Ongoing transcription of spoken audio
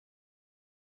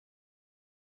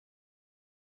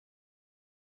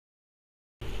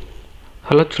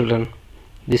Hello children,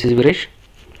 this is Viresh.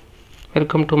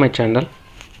 Welcome to my channel.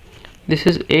 This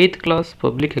is 8th class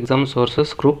public exam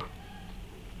sources group.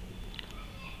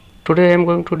 Today I am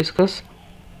going to discuss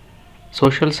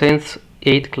social science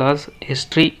 8th class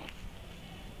history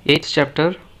 8th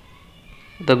chapter,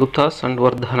 the Guptas and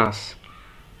Vardhanas.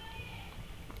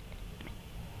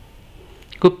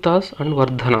 Guptas and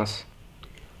Vardhanas.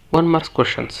 1 mark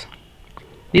questions.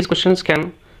 These questions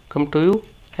can come to you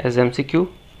as MCQ,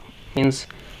 means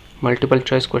multiple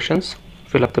choice questions,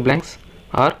 fill up the blanks,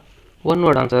 or one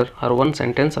word answer or one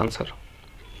sentence answer.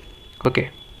 Okay.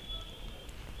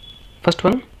 First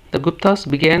one, the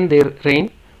Guptas began their reign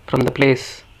from the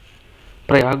place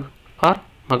Prayag or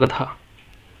Magadha.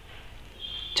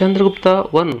 Chandragupta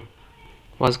I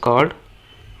was called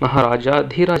Maharaja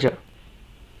Dhiraja,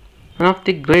 one of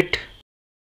the great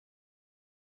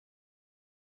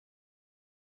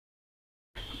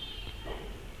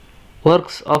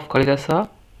works of Kalidasa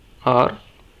are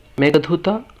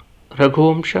Meghdhuta,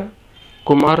 Raghuvamsha,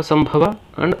 Kumarasambhava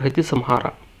and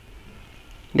Ritisamhara.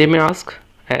 They may ask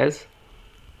as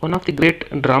one of the great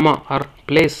drama or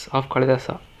plays of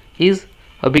Kalidasa is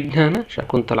Abhignana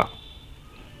Shakuntala.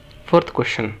 Fourth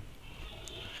question.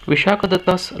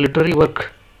 Vishakadatta's literary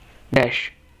work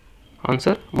dash.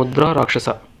 Answer Mudra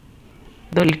Rakshasa.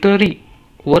 The literary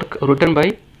work written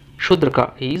by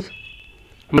Shudraka is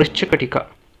Mrishchakatika.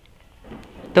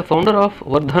 The founder of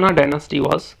Vardhana dynasty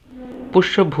was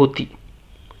Pushyabhuti.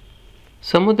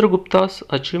 Samudragupta's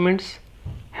achievements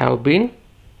have been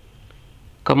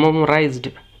commemorized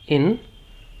in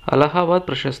Allahabad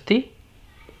Prashasti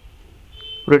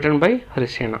written by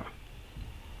Harisena.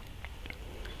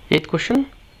 8th question.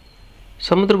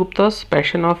 Samudragupta's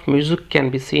passion of music can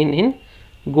be seen in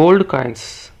gold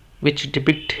coins which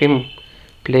depict him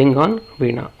playing on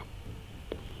veena.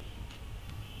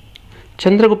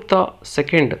 Chandragupta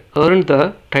II earned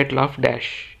the title of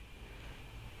dash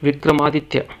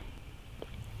Vikramaditya.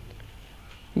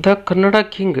 The Kannada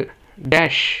king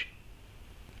dash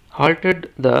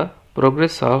halted the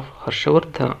progress of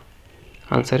Harshavardhana.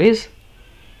 Answer is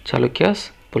Chalukyas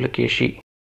Pulakeshi.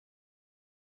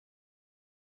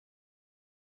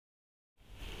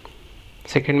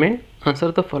 Second main,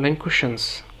 answer the following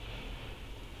questions.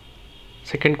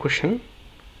 Second question.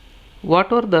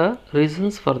 What were the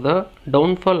reasons for the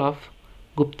downfall of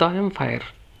Gupta Empire?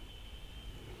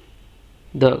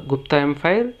 The Gupta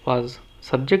Empire was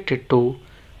subjected to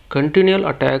continual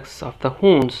attacks of the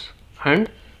Huns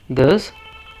and thus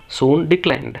soon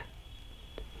declined.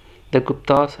 The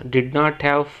Guptas did not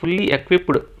have fully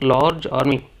equipped large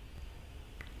army.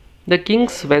 The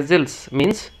king's vassals,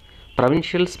 means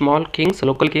provincial small kings,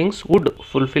 local kings, would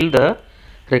fulfill the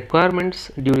requirements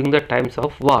during the times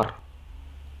of war.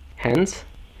 Hence,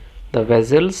 the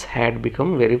vassals had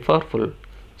become very powerful.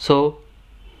 So,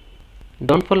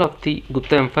 downfall of the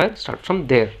Gupta Empire starts from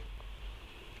there.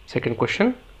 Second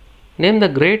question. Name the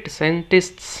great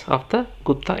scientists of the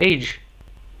Gupta age.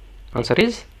 Answer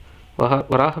is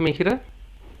Varahamihira,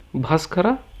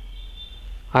 Bhaskara,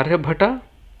 Aryabhata,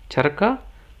 Charaka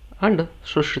and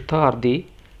Sushrita are the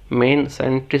main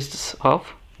scientists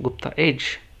of Gupta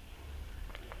age.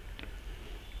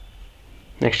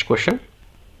 Next question.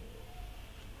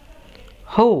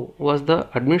 How was the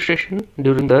administration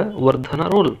during the Vardhana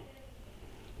rule?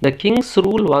 The king's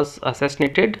rule was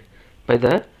assassinated by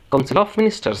the Council of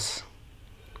Ministers.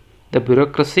 The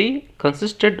bureaucracy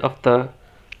consisted of the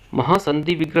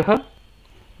Mahasandhi Vigraha,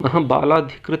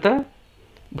 Mahabaladhikrita,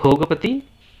 Bhogapati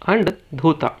and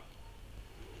Dhuta.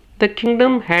 The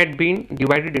kingdom had been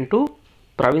divided into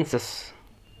provinces.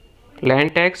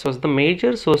 Land tax was the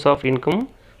major source of income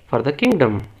for the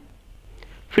kingdom.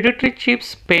 Feudatory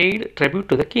chiefs paid tribute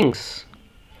to the kings.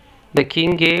 The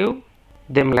king gave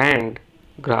them land,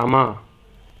 grama,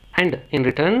 and in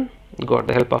return got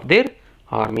the help of their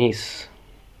armies.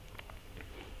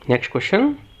 Next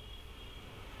question.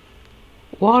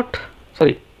 Why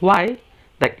the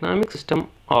economic system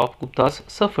of Guptas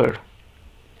suffered?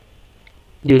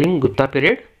 During Gupta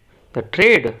period, the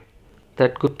trade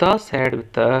that Guptas had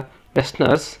with the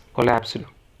Westerners collapsed.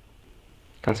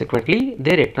 Consequently,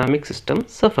 their economic system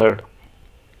suffered.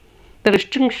 The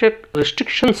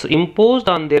restrictions imposed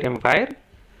on their empire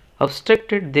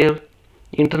obstructed their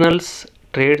internal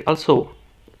trade also.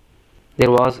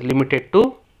 Trade was limited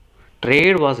to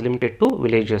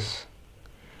villages.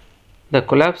 The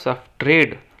collapse of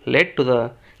trade led to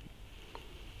the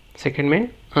second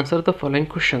main. Answer the following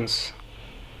questions.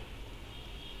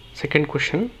 Second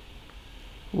question.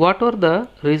 What were the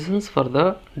reasons for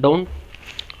the down?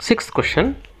 Sixth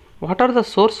question. What are the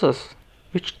sources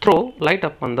which throw light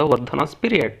upon the Vardhanas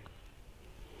period?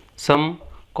 Some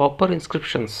copper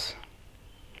inscriptions.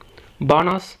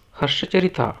 Bana's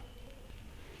Harshacharita,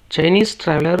 Chinese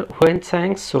traveler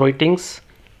Huanzhang's writings,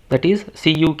 that is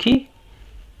Siyuki,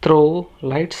 throw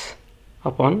lights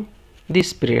upon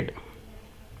this period.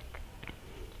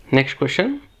 Next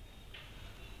question.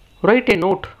 Write a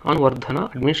note on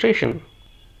Vardhana administration.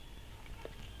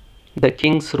 The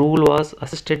king's rule was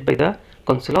assisted by the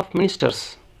Council of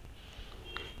Ministers.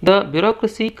 The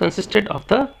bureaucracy consisted of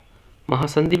the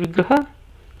Mahasandhi Vigraha,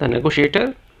 the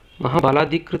negotiator,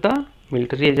 Mahabaladhikrita,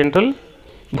 military general,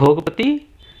 Bhogapati,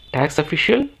 tax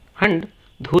official, and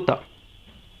Dhuta.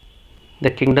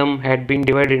 The kingdom had been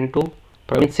divided into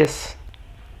provinces.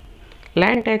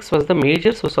 Land tax was the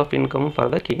major source of income for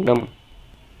the kingdom.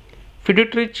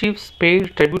 Feudatory chiefs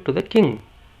paid tribute to the king.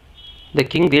 The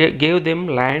king gave them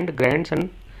land grants, and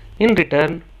in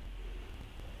return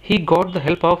he got the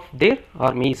help of their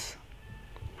armies.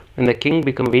 When the king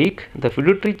became weak, the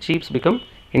feudatory chiefs became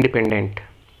independent.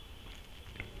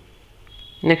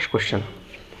 Next question.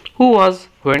 Who was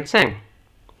Huanzhang?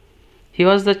 He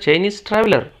was the Chinese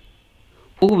traveler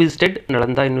who visited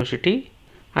Nalanda University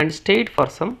and stayed for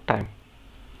some time.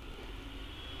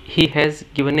 He has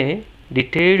given a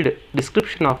detailed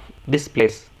description of this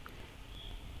place.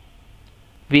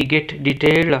 We get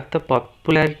detail of the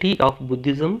popularity of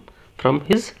Buddhism from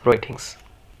his writings.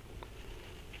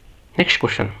 Next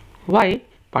question. Why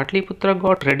Patliputra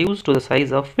got reduced to the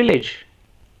size of village?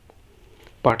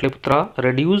 Patliputra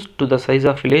reduced to the size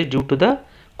of village due to the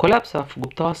collapse of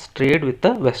Gupta's trade with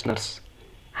the Westerners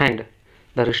and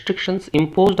the restrictions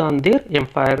imposed on their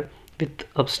empire which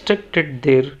obstructed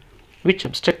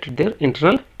their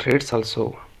internal trades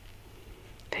also.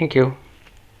 Thank you.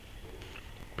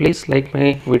 Please like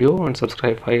my video and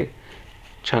subscribe my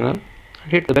channel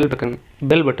and hit the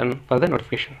bell button for the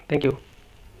notification. Thank you.